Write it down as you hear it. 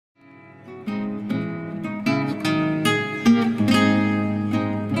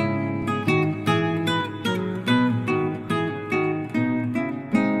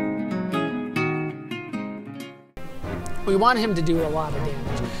We want him to do a lot of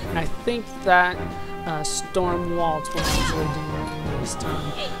damage, and I think that Storm Waltz will actually do this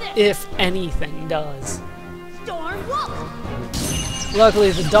time, if anything does. Storm Waltz!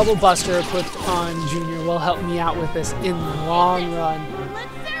 Luckily, the double buster equipped on Junior will help me out with this in the long run.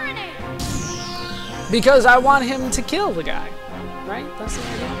 Because I want him to kill the guy, right? That's the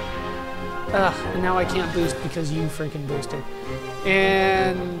idea. And now I can't boost because you freaking boosted.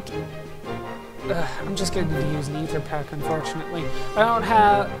 And I'm just going to need to use an ether pack, unfortunately. I don't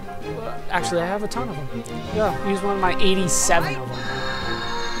have... actually, I have a ton of them. Yeah, use one of my 87 of them.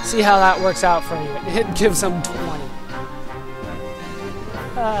 See how that works out for you. It gives them 20.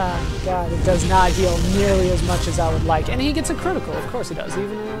 Ah, God, it does not heal nearly as much as I would like. And he gets a critical, of course he does,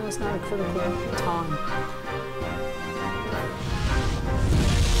 even though it's not a critical time.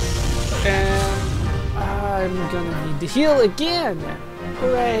 And I'm gonna need to heal again!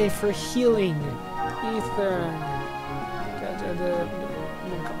 Hooray for healing! Ether.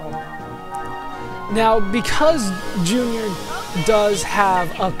 Now, because Junior does have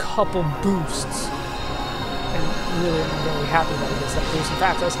a couple boosts, and really I'm very happy that he gets that boost. In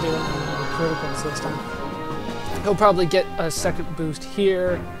fact, that's doing another critical system. He'll probably get a second boost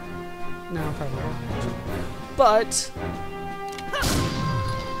here. No, probably not actually. But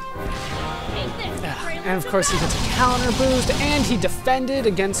and of course he gets a counter boost, and he defended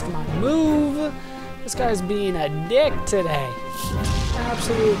against my move. This guy's being a dick today.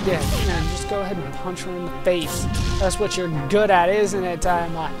 Absolute dick. Man, just go ahead and punch her in the face. That's what you're good at, isn't it,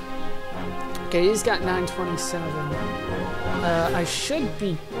 Tiamat? Okay, he's got 927. I should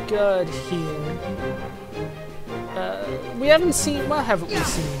be good here. We haven't seen... What haven't we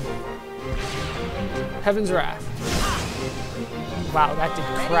seen? Heaven's Wrath. Wow, that did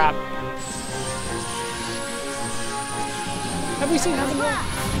crap. Have we seen Heaven's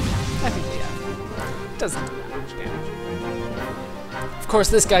Wrath? I think we have. Doesn't do that much damage. Of course,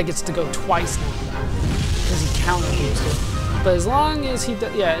 this guy gets to go twice now because he counter boosted. But as long as he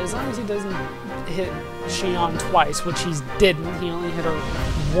as long as he doesn't hit Xion twice, which he didn't, he only hit her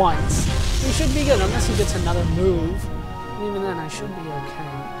once, he should be good unless he gets another move. And even then, I should be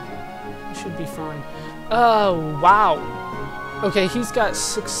okay. I should be fine. Oh, wow. Okay, he's got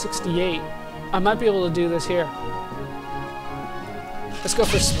 668. I might be able to do this here. Let's go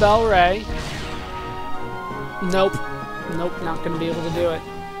for Spell Ray. Nope. Nope, not going to be able to do it.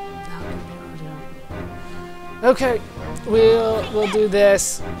 Not going to be able to do it. Okay, we'll do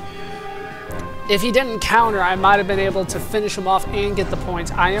this. If he didn't counter, I might have been able to finish him off and get the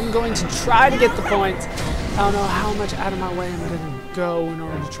points. I am going to try to get the points. I don't know how much out of my way I'm going to go in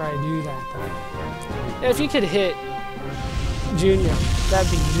order to try to do that, though. If you could hit Junior, that'd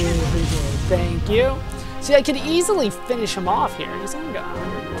be really good. Thank you. See, I could easily finish him off here. He's only got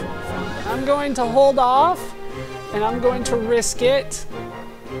 125. I'm going to hold off, and I'm going to risk it.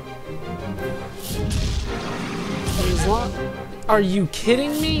 Are you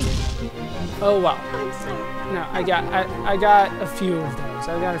kidding me? Oh wow. No, I got a few of those.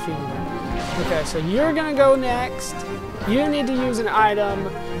 I got a few of them. Okay, so you're gonna go next. You need to use an item.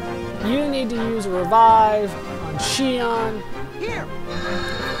 You need to use a revive on Xion. Here.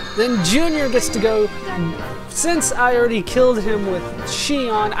 Then Junior gets to go. Since I already killed him with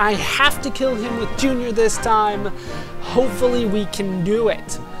Xion, I have to kill him with Junior this time. Hopefully we can do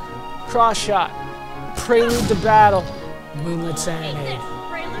it. Cross shot. Prelude to battle. Moonlit Serenade.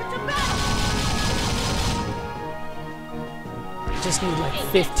 Just need like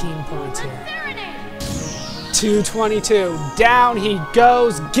 15 points here. 222. Down he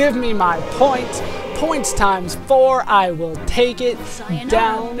goes. Give me my points. Points times 4. I will take it.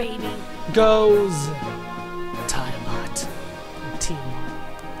 Down goes Tiamat.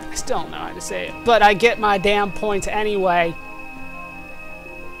 I still don't know how to say it, but I get my damn points anyway.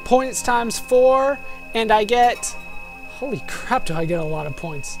 Points times 4, and I get... Holy crap, do I get a lot of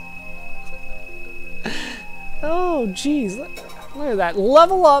points. Oh, geez. Look at that.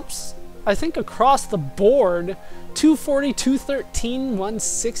 Level ups, I think, across the board. 240, 213,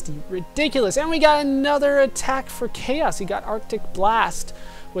 160. Ridiculous. And we got another attack for Chaos. He got Arctic Blast,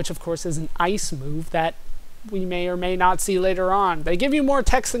 which, of course, is an ice move that we may or may not see later on. They give you more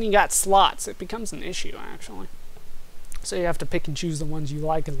text than you got slots. It becomes an issue, actually. So you have to pick and choose the ones you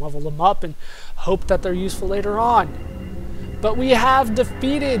like and level them up and hope that they're useful later on. But we have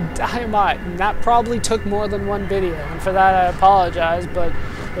defeated Tiamat, and that probably took more than one video. And for that, I apologize, but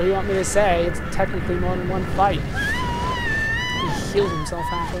what do you want me to say? It's technically more than one fight. He healed himself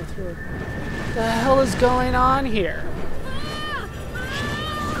halfway through. What the hell is going on here?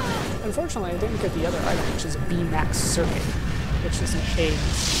 Unfortunately, I didn't get the other item, which is a B-Max Circuit, which is an A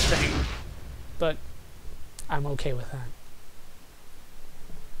thing. But I'm okay with that.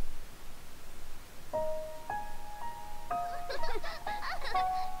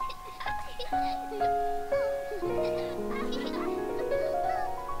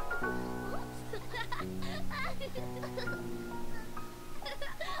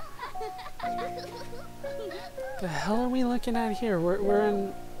 The hell are we looking at here? We're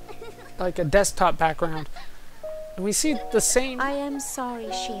in like a desktop background. And we see the same... I am sorry,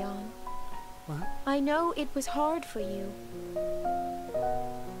 Xion. What? I know it was hard for you.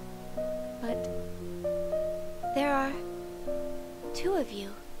 But there are two of you.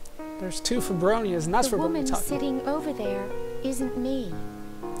 There's two Fabronias, and that's the what we're woman talking sitting over there isn't me.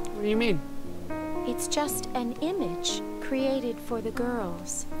 What do you mean? It's just an image created for the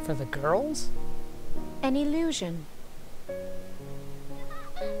girls. For the girls? An illusion.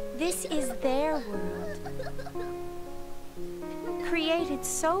 This is their world. Created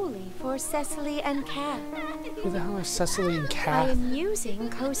solely for Cecily and Kat. Who the hell are Cecily and I Kat? am using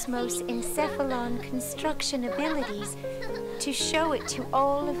KOS-MOS Encephalon construction abilities to show it to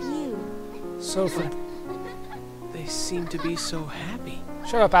all of you. Sophie. They seem to be so happy.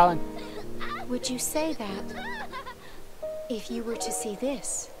 Shut up, Alan. Would you say that if you were to see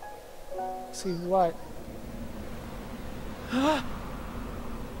this? See what?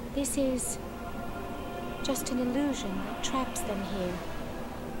 This is just an illusion that traps them here.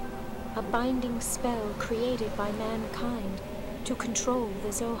 A binding spell created by mankind to control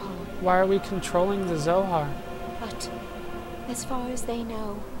the Zohar. Why are we controlling the Zohar? But as far as they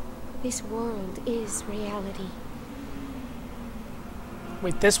know, this world is reality.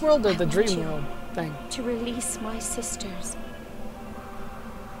 Wait, this world or I the want dream you world thing? to release my sisters.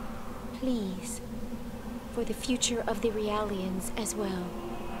 Please. For the future of the Realians as well.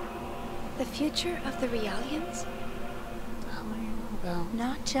 The future of the Realians? What the hell are you about?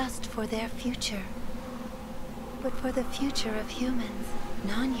 Not just for their future, but for the future of humans,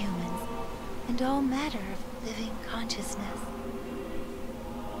 non-humans, and all matter of living consciousness.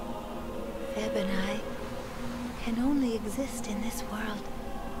 Feb and I can only exist in this world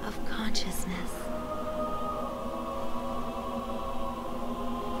of consciousness.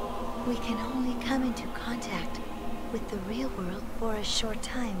 We can only come into contact with the real world for a short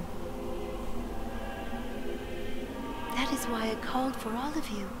time. That is why I called for all of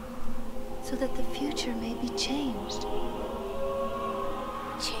you, so that the future may be changed.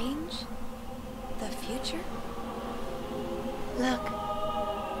 Change? The future? Look.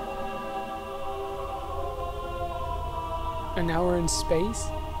 And now we're in space?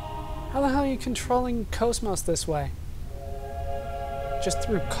 How the hell are you controlling KOS-MOS this way? Just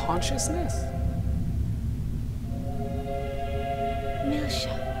through consciousness?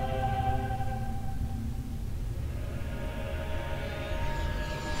 Milsha.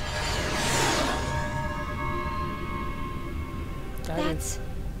 That's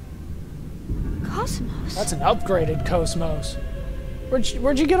KOS-MOS. That's an upgraded KOS-MOS.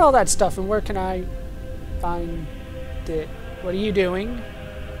 Where'd you get all that stuff, and where can I find it? What are you doing?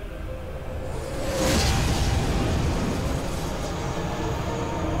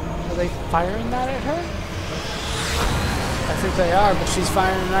 Are they firing that at her? I think they are, but she's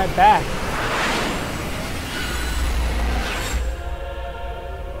firing right back.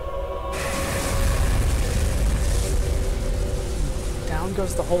 Down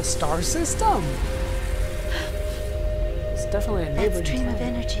goes the whole star system. It's definitely a That neighboring stream of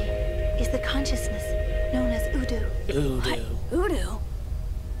planet. energy is the consciousness known as Udu. Udu.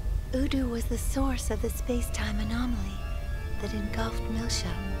 Udu was the source of the space-time anomaly that engulfed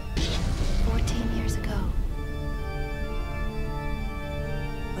Milsha 14 years ago.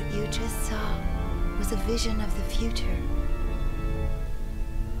 What you just saw was a vision of the future,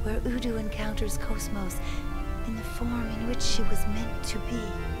 where Udu encounters KOS-MOS in the form in which she was meant to be.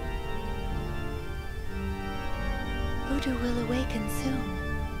 Udu will awaken soon.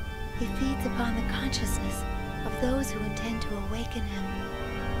 He feeds upon the consciousness of those who intend to awaken him,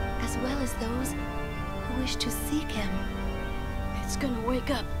 as well as those who wish to seek him. It's gonna wake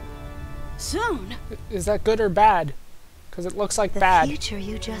up soon. Is that good or bad? Because it looks like The bad. future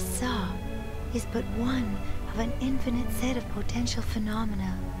you just saw is but one of an infinite set of potential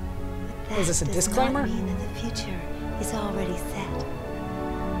phenomena. But that Is this a does disclaimer? not mean that the future is already set.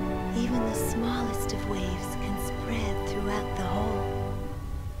 Even the smallest of waves can spread throughout the whole.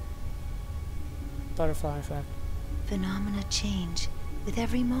 Butterfly effect. Phenomena change with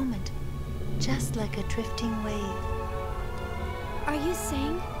every moment, just like a drifting wave. Are you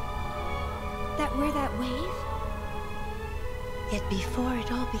saying that we're that wave? Yet before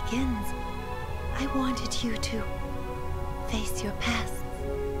it all begins, I wanted you to face your past.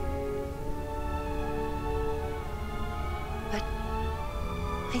 But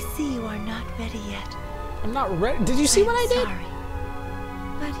I see you are not ready yet. I'm not ready. Did you see what I did? Sorry.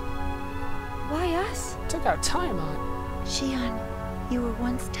 But why us? Took out Tiamat. Xion, you were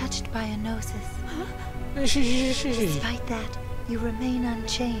once touched by a gnosis. Despite Despite that, you remain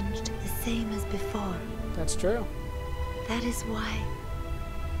unchanged, the same as before. That's true. That is why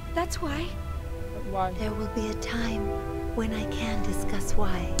That's why. Why? there will be a time when I can discuss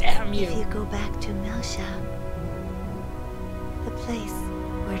why. Damn you. If you go back to Melcha, the place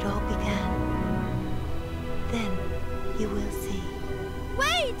where it all began, then you will see.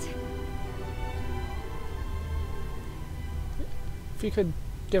 Wait! If you could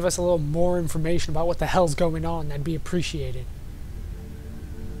give us a little more information about what the hell's going on, that'd be appreciated.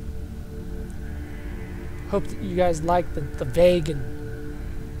 Hope that you guys like the vague and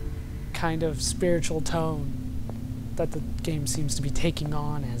kind of spiritual tone that the game seems to be taking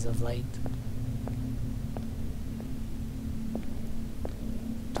on as of late.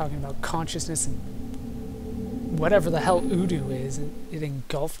 Talking about consciousness and whatever the hell Udu is, and it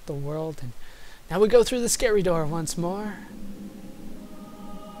engulfed the world, and now we go through the scary door once more.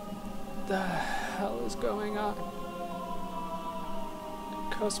 The hell is going on?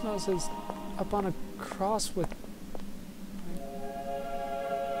 KOS-MOS is up on a cross with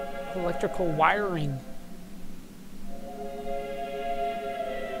electrical wiring.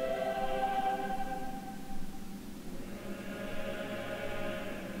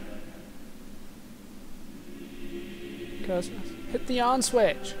 KOS-MOS, hit the on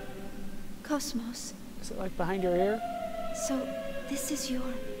switch. KOS-MOS, Is it like behind your ear? so this is your...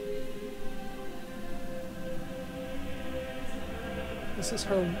 This is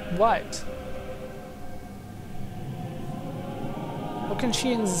her what? How can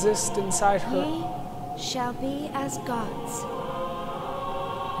she exist inside her? Ye shall be as gods.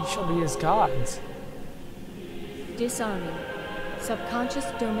 He shall be as gods. Disarming. Subconscious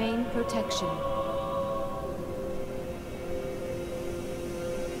domain protection.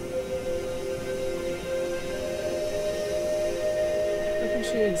 How can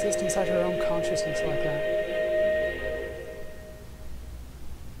she exist inside her own consciousness like that?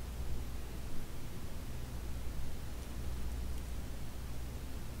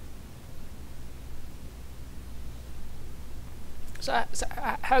 So,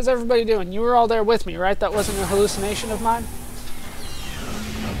 how's everybody doing? You were all there with me, right? That wasn't a hallucination of mine?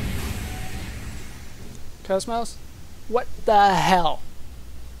 KOS-MOS? What the hell?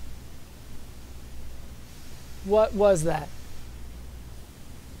 What was that?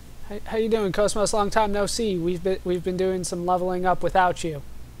 How you doing, KOS-MOS? Long time no see. We've been doing some leveling up without you.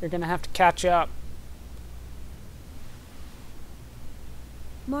 You're gonna have to catch up.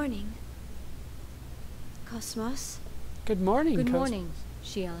 Morning. KOS-MOS? Good morning, Good KOS-MOS. morning,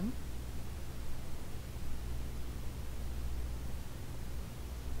 Xian.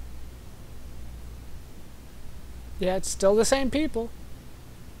 Yeah, it's still the same people.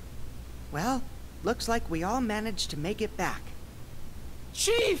 Well, looks like we all managed to make it back.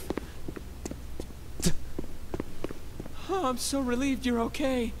 Chief! Oh, I'm so relieved you're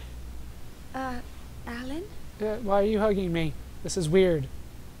okay. Alan? Why are you hugging me? This is weird.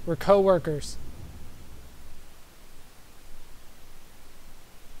 We're co-workers.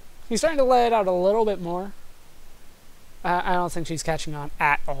 He's starting to lay it out a little bit more. I don't think she's catching on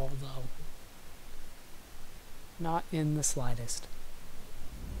at all, though. Not in the slightest.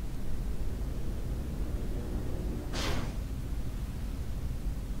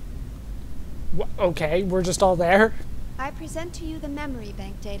 Okay, we're just all there? I present to you the memory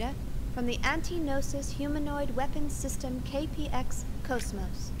bank data from the Anti-Gnosis Humanoid Weapons System KPX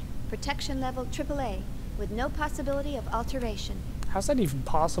KOS-MOS. Protection level AAA, with no possibility of alteration. How's that even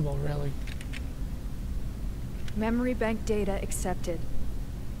possible, really? Memory bank data accepted.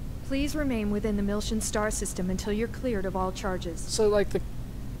 Please remain within the Miltian star system until you're cleared of all charges. So, like, the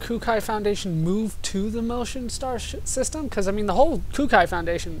Kukai Foundation moved to the Miltian star system? Because, I mean, the whole Kukai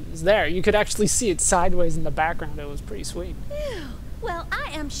Foundation is there. You could actually see it sideways in the background. It was pretty sweet. Phew. Well, I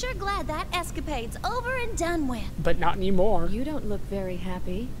am sure glad that escapade's over and done with. But not anymore. You don't look very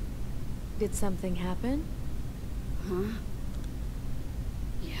happy. Did something happen? Huh?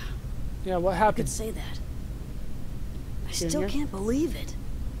 Yeah, Yeah, what I could happened? say that. I Junior? still can't believe it.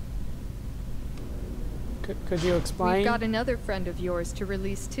 Could you explain? We've got another friend of yours to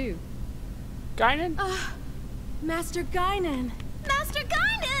release too. Guinan? Master Guinan! Master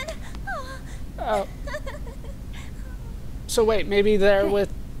Guinan! Oh. So wait, maybe they're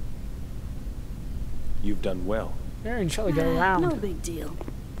with You've done well. Mary and Shelley go around. No big deal.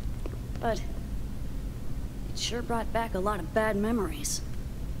 But it sure brought back a lot of bad memories.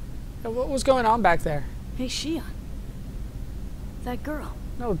 What was going on back there? Hey, Xian. That girl.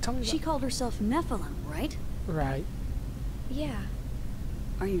 No, tell me She called herself Encephalon, right? Right. Yeah.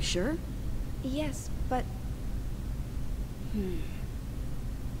 Are you sure? Yes, but Hmm.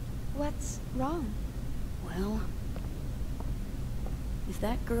 what's wrong? Well, If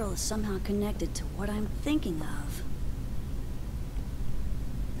that girl is somehow connected to what I'm thinking of,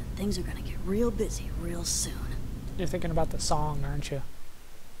 then things are gonna get real busy real soon. You're thinking about the song, aren't you?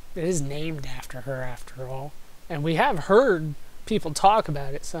 It is named after her, after all. And we have heard people talk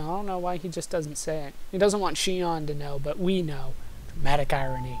about it, so I don't know why he just doesn't say it. He doesn't want Shion to know, but we know. Dramatic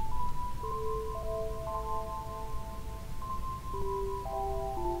irony.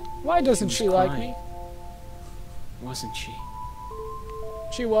 Why doesn't she like me? Wasn't she?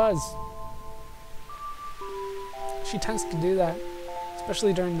 She was. She tends to do that,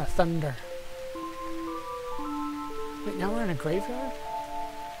 especially during the thunder. Wait, now we're in a graveyard?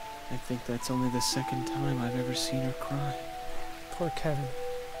 I think that's only the second time I've ever seen her cry. Poor Kevin.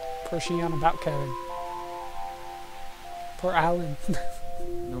 Poor Shion about Kevin. Poor Alan.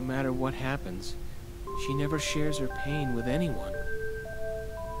 No matter what happens, she never shares her pain with anyone.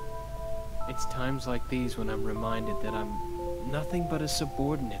 It's times like these when I'm reminded that I'm nothing but a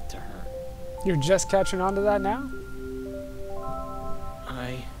subordinate to her. You're just catching on to that now?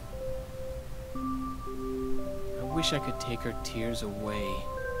 I wish I could take her tears away.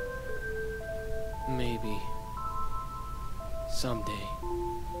 Maybe. Someday.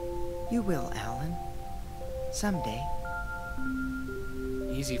 You will, Alan. Someday.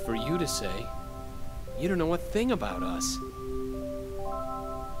 Easy for you to say. You don't know a thing about us.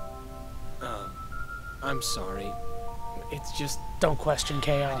 I'm sorry. It's just... Don't question I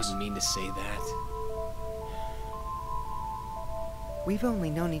chaos. didn't mean to say that. We've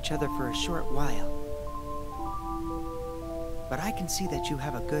only known each other for a short while. But I can see that you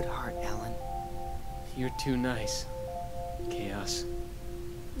have a good heart, Alan. You're too nice. Chaos.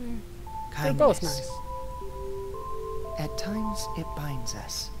 They're Kindness. both nice. At times, it binds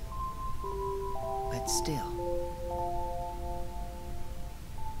us. But still.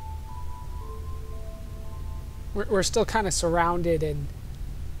 We're still kind of surrounded and,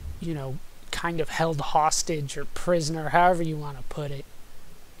 you know, kind of held hostage or prisoner, however you want to put it,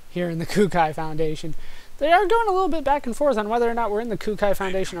 here in the Kukai Foundation. They are going a little bit back and forth on whether or not we're in the Kukai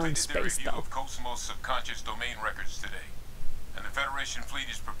Foundation or in space, review though. of KOS-MOS subconscious domain records today, and the Federation fleet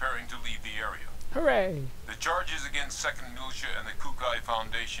is preparing to leave the area. Hooray! The charges against Second Militia and the Kukai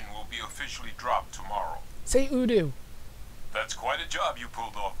Foundation will be officially dropped tomorrow. Say Udo. That's quite a job you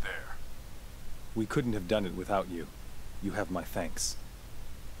pulled off there. We couldn't have done it without you. You have my thanks.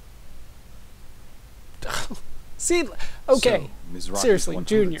 See, okay. So, Ms. Rocky's Seriously, 100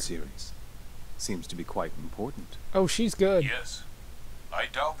 Junior. series seems to be quite important. Oh, she's good. Yes. I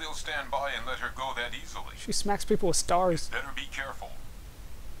doubt they'll stand by and let her go that easily. She smacks people with stars. Better be careful.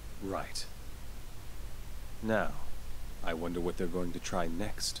 Right. Now, I wonder what they're going to try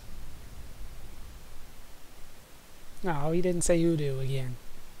next. No, he didn't say Udo again.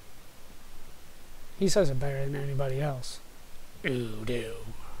 He says it better than anybody else. Udo.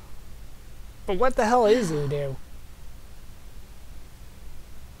 But what the hell is Udo?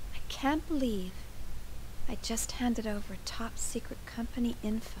 I can't believe I just handed over top secret company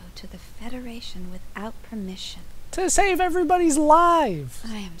info to the Federation without permission. To save everybody's lives!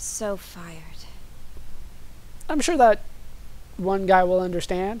 I am so fired. I'm sure that one guy will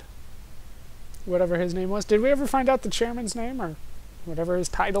understand. Whatever his name was. Did we ever find out the chairman's name or whatever his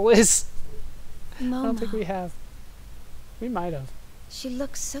title is? Momo. I don't think we have. We might have. She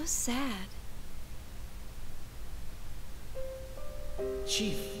looks so sad.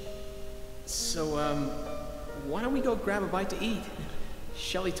 Chief. So, why don't we go grab a bite to eat?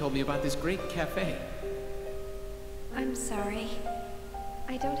 Shelly told me about this great cafe. I'm sorry.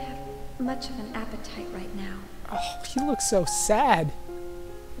 I don't have much of an appetite right now. Oh, he looks so sad.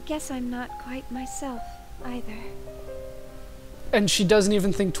 Guess I'm not quite myself either. And she doesn't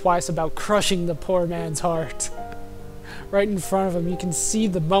even think twice about crushing the poor man's heart. Right in front of him, you can see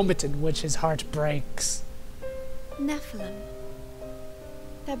the moment in which his heart breaks. Nephilim.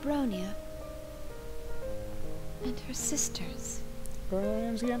 Fabronia. And her sisters. What are their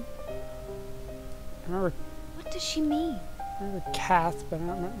names again? I remember, What does she mean? Kath, but I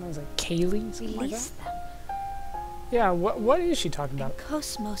don't remember. It was like Kaylee? Something like Release that? them. Yeah, what is she talking about? And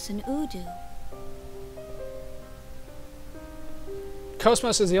KOS-MOS and Udo.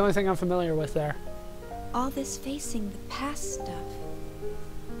 KOS-MOS is the only thing I'm familiar with there. All this facing the past stuff.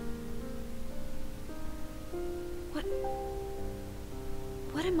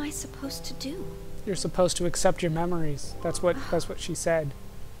 What am I supposed to do? You're supposed to accept your memories. That's what she said.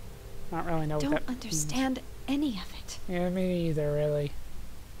 I don't really know what that Don't understand any of it. Yeah, me neither, really.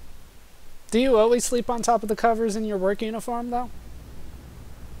 Do you always sleep on top of the covers in your work uniform, though?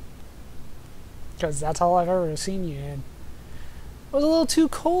 Because that's all I've ever seen you in. I was a little too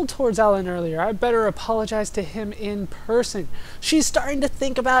cold towards Alan earlier. I better apologize to him in person. She's starting to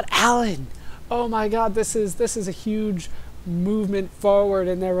think about Alan. Oh my god, this is a huge movement forward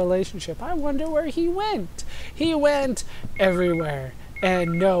in their relationship. I wonder where he went. He went everywhere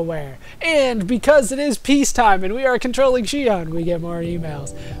and nowhere. And because it is peacetime and we are controlling Xion, we get more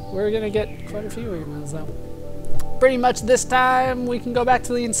emails. We're gonna get quite a few emails though. Pretty much this time we can go back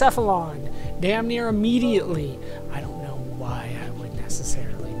to the Encephalon damn near immediately. I don't know why I would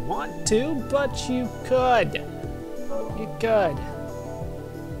necessarily want to, but you could. You could.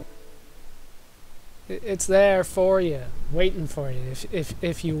 It's there for you, waiting for you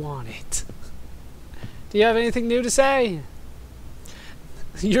if you want it. Do you have anything new to say?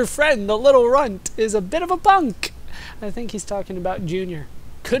 Your friend, the little runt, is a bit of a punk. I think he's talking about Junior.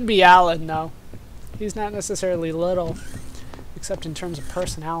 Could be Alan, though. He's not necessarily little, except in terms of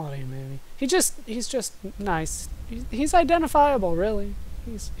personality, maybe. He's just nice. He's identifiable, really.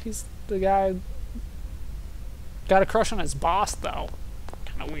 He's the guy. Got a crush on his boss, though.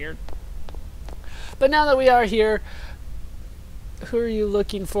 Kind of weird. But now that we are here, who are you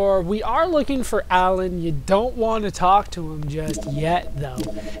looking for? We are looking for Alan. You don't want to talk to him just yet, though.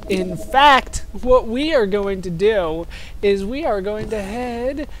 In fact, what we are going to do is we are going to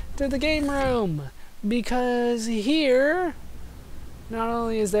head to the game room. Because here, not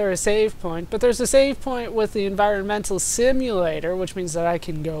only is there a save point, but there's a save point with the environmental simulator, which means that I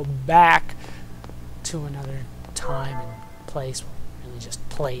can go back to another time and place. Really just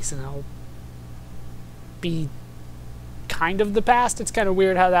place, and I'll be kind of the past. It's kind of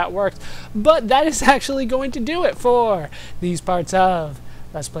weird how that works, but that is actually going to do it for these parts of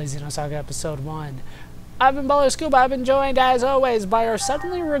Let's Play Xenosaga Episode 1. I've been Baller Scuba. I've been joined, as always, by our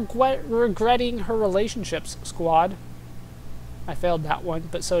suddenly regretting her relationships squad. I failed that one,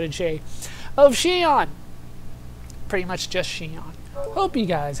 but so did she. Of Xion. Pretty much just Xion. Hope you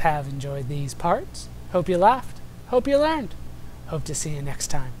guys have enjoyed these parts. Hope you laughed. Hope you learned. Hope to see you next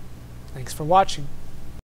time. Thanks for watching.